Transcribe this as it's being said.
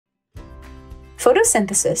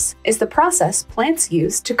Photosynthesis is the process plants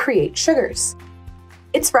use to create sugars.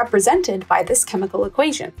 It's represented by this chemical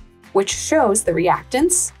equation, which shows the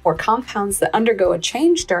reactants, or compounds that undergo a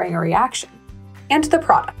change during a reaction, and the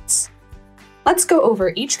products. Let's go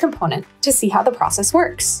over each component to see how the process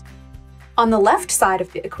works. On the left side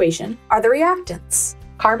of the equation are the reactants,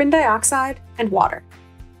 carbon dioxide and water.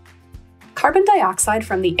 Carbon dioxide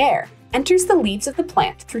from the air enters the leaves of the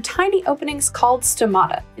plant through tiny openings called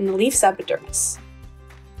stomata in the leaf's epidermis.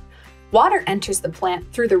 Water enters the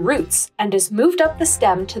plant through the roots and is moved up the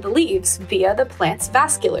stem to the leaves via the plant's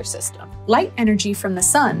vascular system. Light energy from the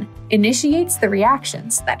sun initiates the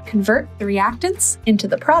reactions that convert the reactants into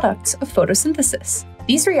the products of photosynthesis.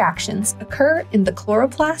 These reactions occur in the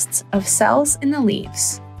chloroplasts of cells in the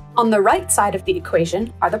leaves. On the right side of the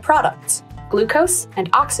equation are the products, glucose and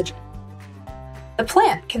oxygen. The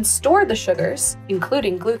plant can store the sugars,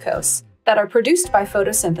 including glucose, that are produced by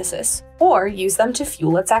photosynthesis, or use them to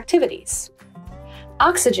fuel its activities.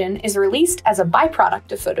 Oxygen is released as a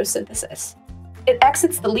byproduct of photosynthesis. It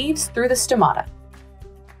exits the leaves through the stomata.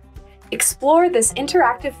 Explore this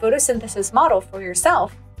interactive photosynthesis model for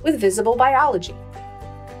yourself with visible biology.